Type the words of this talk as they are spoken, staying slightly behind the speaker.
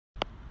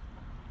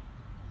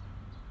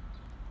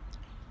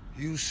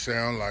You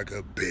sound like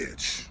a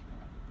bitch.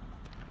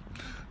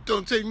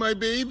 Don't take my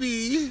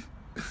baby.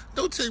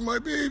 Don't take my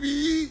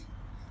baby.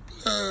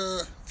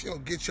 If you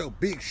don't get your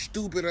big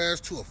stupid ass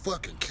to a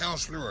fucking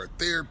counselor or a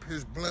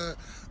therapist, blood,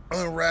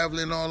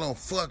 unraveling all on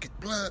fucking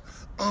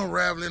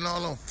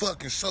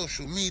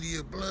social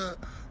media, blood.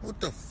 What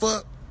the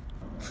fuck?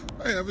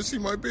 I haven't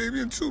seen my baby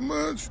in 2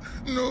 months.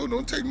 No,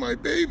 don't take my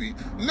baby.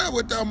 Not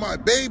without my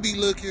baby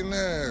looking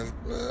ass,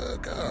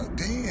 blood. God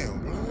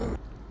damn, blood.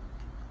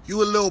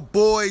 You a little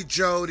boy,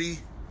 Jody.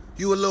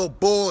 You a little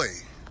boy.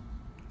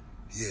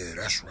 Yeah,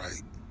 that's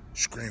right.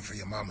 Scream for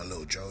your mama,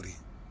 little Jody.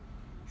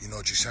 You know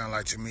what you sound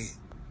like to me?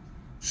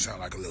 You sound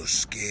like a little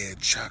scared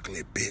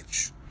chocolate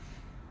bitch.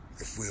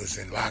 If we was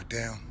in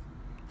lockdown,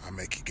 I'd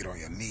make you get on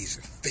your knees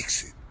and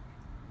fix it.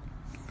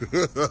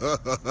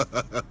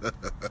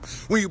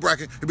 When you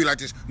bracket, it'd be like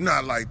this.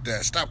 Not like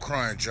that. Stop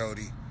crying,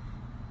 Jody.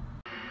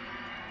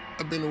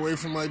 I've been away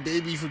from my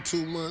baby for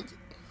 2 months.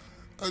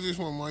 I just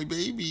want my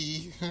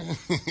baby.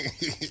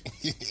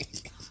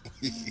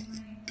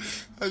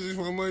 I just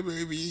want my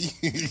baby.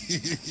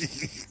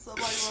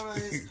 Somebody wrote on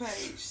his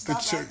page, stop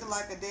acting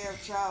like a damn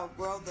child,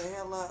 grow the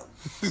hell up.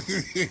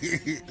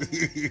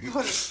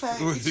 On his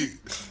page.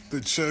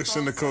 The Chucks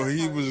and the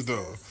Cohibas,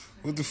 though.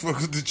 What the fuck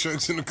with the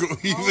Chucks and the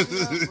Cohibas?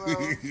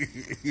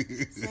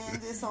 Saying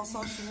this on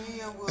social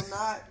media will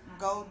not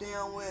go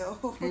down well.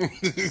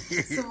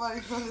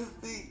 Somebody from the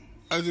seat.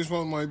 I just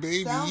want my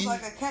baby. Sounds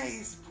like a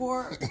case.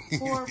 Poor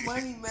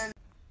money man.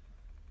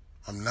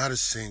 I'm not a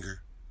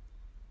singer.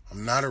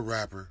 I'm not a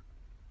rapper.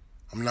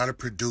 I'm not a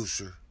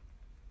producer.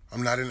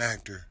 I'm not an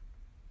actor.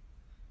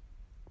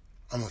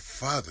 I'm a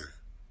father.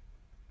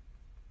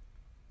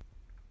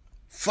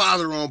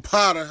 Father on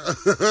Potter.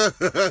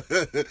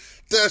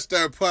 That's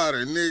that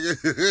Potter,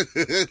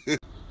 nigga.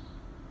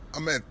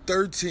 I'm at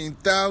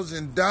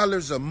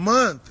 $13,000 a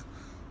month.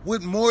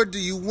 What more do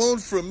you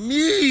want from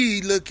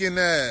me, looking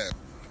at?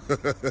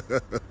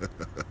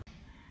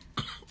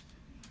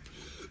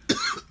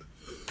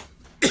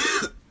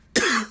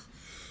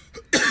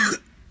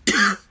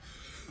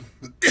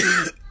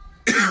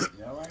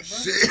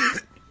 Shit.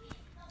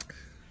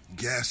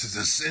 Gas is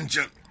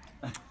essential.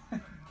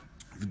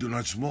 If you do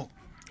not smoke,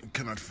 you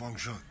cannot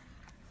function.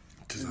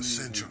 It is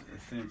essential.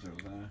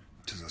 Essentials, huh?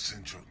 It is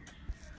essential.